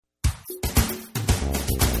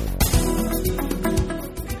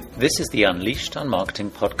This is the Unleashed on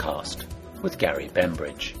Marketing podcast with Gary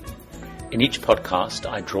Bembridge. In each podcast,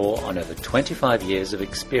 I draw on over 25 years of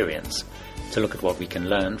experience to look at what we can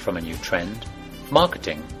learn from a new trend,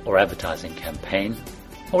 marketing or advertising campaign,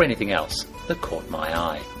 or anything else that caught my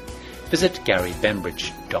eye. Visit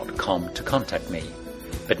GaryBembridge.com to contact me.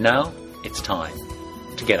 But now it's time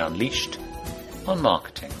to get unleashed on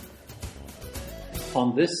marketing.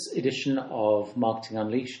 On this edition of Marketing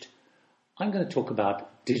Unleashed, I'm going to talk about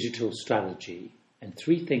digital strategy and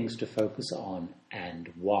 3 things to focus on and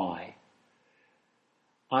why.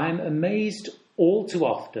 I'm amazed all too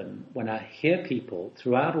often when I hear people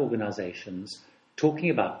throughout organizations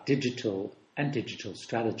talking about digital and digital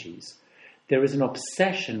strategies. There is an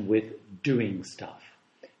obsession with doing stuff,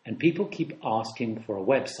 and people keep asking for a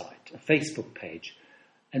website, a Facebook page,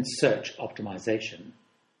 and search optimization.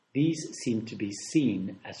 These seem to be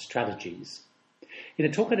seen as strategies. In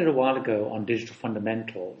a talk I did a while ago on digital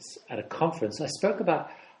fundamentals at a conference, I spoke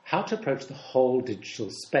about how to approach the whole digital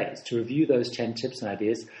space. To review those 10 tips and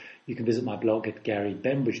ideas, you can visit my blog at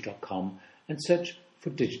GaryBembridge.com and search for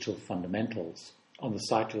digital fundamentals. On the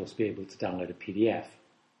site, you'll also be able to download a PDF.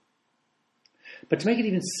 But to make it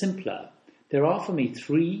even simpler, there are for me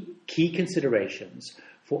 3 key considerations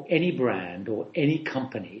for any brand or any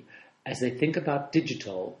company as they think about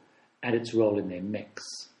digital and its role in their mix.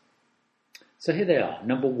 So here they are.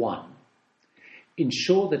 Number 1,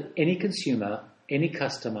 ensure that any consumer, any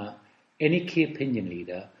customer, any key opinion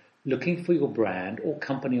leader looking for your brand or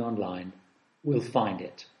company online will find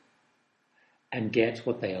it and get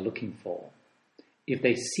what they are looking for. If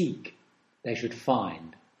they seek, they should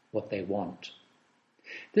find what they want.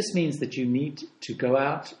 This means that you need to go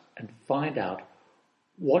out and find out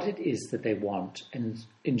what it is that they want and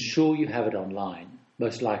ensure you have it online,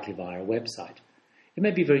 most likely via a website. It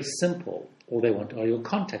may be very simple. All they want are your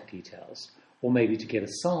contact details, or maybe to get a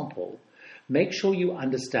sample. Make sure you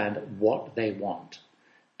understand what they want,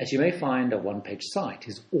 as you may find a one-page site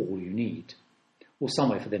is all you need, or some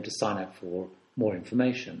way for them to sign up for more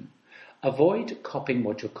information. Avoid copying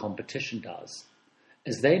what your competition does,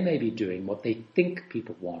 as they may be doing what they think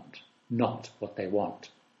people want, not what they want.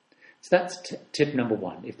 So that's tip number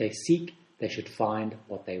 1. If they seek, they should find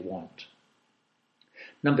what they want.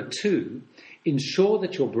 Number 2, ensure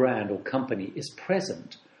that your brand or company is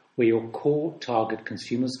present where your core target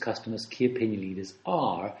consumers, customers, key opinion leaders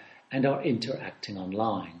are and are interacting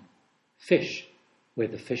online. Fish where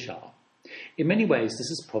the fish are. In many ways, this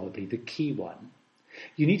is probably the key one.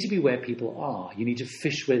 You need to be where people are. You need to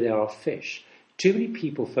fish where there are fish. Too many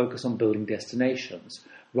people focus on building destinations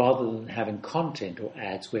rather than having content or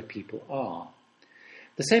ads where people are.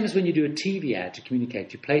 The same as when you do a TV ad to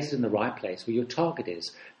communicate, you place it in the right place where your target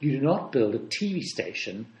is. You do not build a TV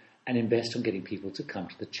station and invest on getting people to come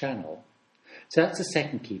to the channel. So that's the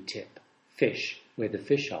second key tip, fish where the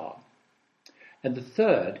fish are. And the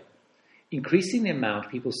third, increasing the amount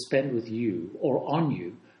people spend with you or on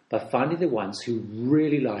you by finding the ones who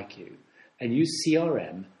really like you and use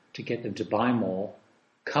CRM to get them to buy more,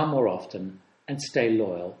 come more often, and stay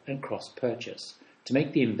loyal and cross-purchase, to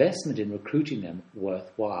make the investment in recruiting them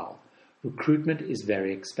worthwhile. Recruitment is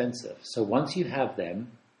very expensive. So once you have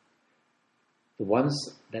them, the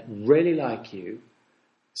ones that really like you,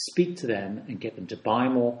 speak to them and get them to buy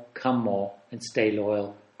more, come more, and stay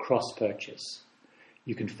loyal, cross-purchase.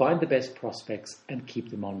 You can find the best prospects and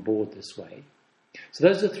keep them on board this way. So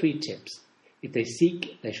those are 3 tips. If they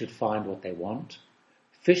seek, they should find what they want.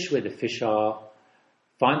 Fish where the fish are.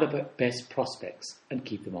 Find the best prospects and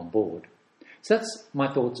keep them on board. So that's my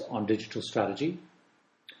thoughts on digital strategy.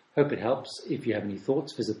 Hope it helps. If you have any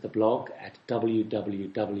thoughts, visit the blog at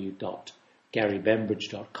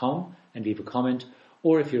www.GaryBembridge.com and leave a comment.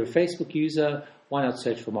 Or if you're a Facebook user, why not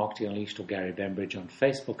search for Marketing Unleashed or Gary Bembridge on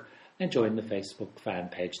Facebook and join the Facebook fan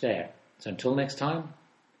page there. So until next time,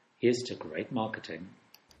 here's to great marketing.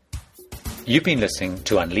 You've been listening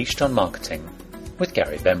to Unleashed on Marketing with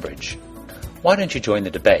Gary Bembridge. Why don't you join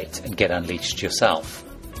the debate and get unleashed yourself?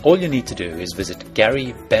 All you need to do is visit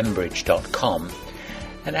GaryBembridge.com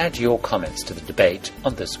and add your comments to the debate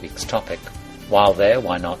on this week's topic. While there,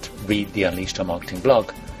 why not read the Unleashed on Marketing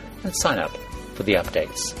blog and sign up for the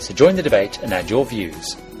updates? So join the debate and add your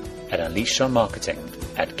views at Unleashed on Marketing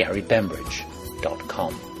at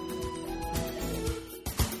GaryBembridge.com.